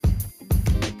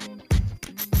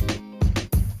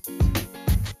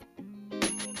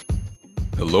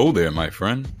Hello there, my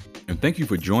friend, and thank you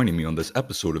for joining me on this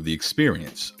episode of The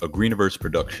Experience, a Greeniverse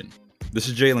production. This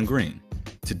is Jalen Green.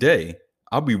 Today,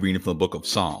 I'll be reading from the book of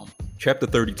Psalm, chapter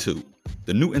 32,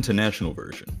 the New International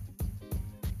Version.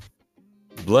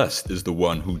 Blessed is the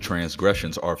one whose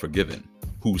transgressions are forgiven,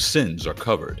 whose sins are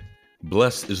covered.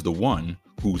 Blessed is the one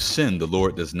whose sin the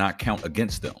Lord does not count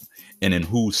against them, and in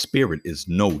whose spirit is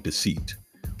no deceit.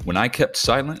 When I kept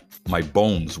silent, my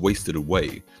bones wasted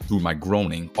away through my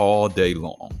groaning all day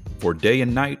long. For day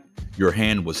and night, your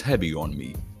hand was heavy on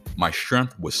me. My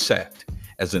strength was sapped,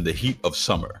 as in the heat of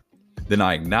summer. Then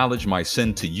I acknowledged my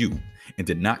sin to you and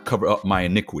did not cover up my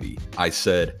iniquity. I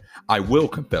said, I will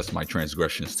confess my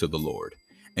transgressions to the Lord,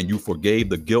 and you forgave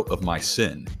the guilt of my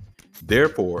sin.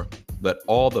 Therefore, let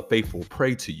all the faithful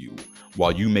pray to you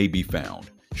while you may be found.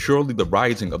 Surely the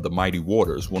rising of the mighty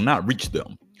waters will not reach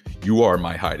them. You are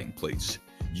my hiding place.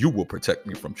 You will protect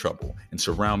me from trouble and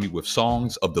surround me with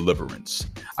songs of deliverance.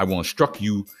 I will instruct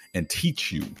you and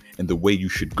teach you in the way you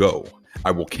should go.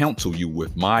 I will counsel you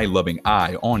with my loving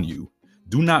eye on you.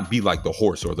 Do not be like the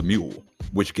horse or the mule,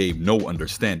 which gave no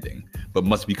understanding, but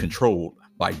must be controlled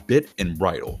by bit and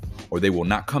bridle, or they will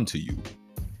not come to you.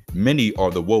 Many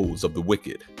are the woes of the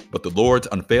wicked, but the Lord's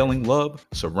unfailing love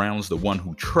surrounds the one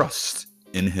who trusts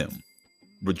in him.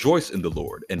 Rejoice in the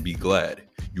Lord and be glad,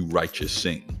 you righteous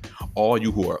sing, all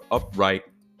you who are upright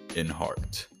in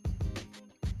heart.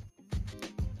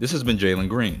 This has been Jalen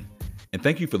Green, and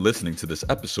thank you for listening to this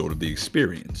episode of The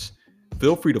Experience.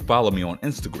 Feel free to follow me on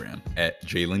Instagram at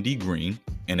JalenDGreen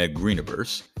and at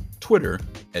Greeniverse, Twitter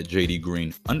at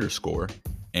JDGreen_,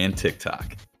 and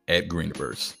TikTok at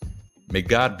Greeniverse. May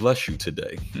God bless you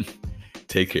today.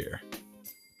 Take care.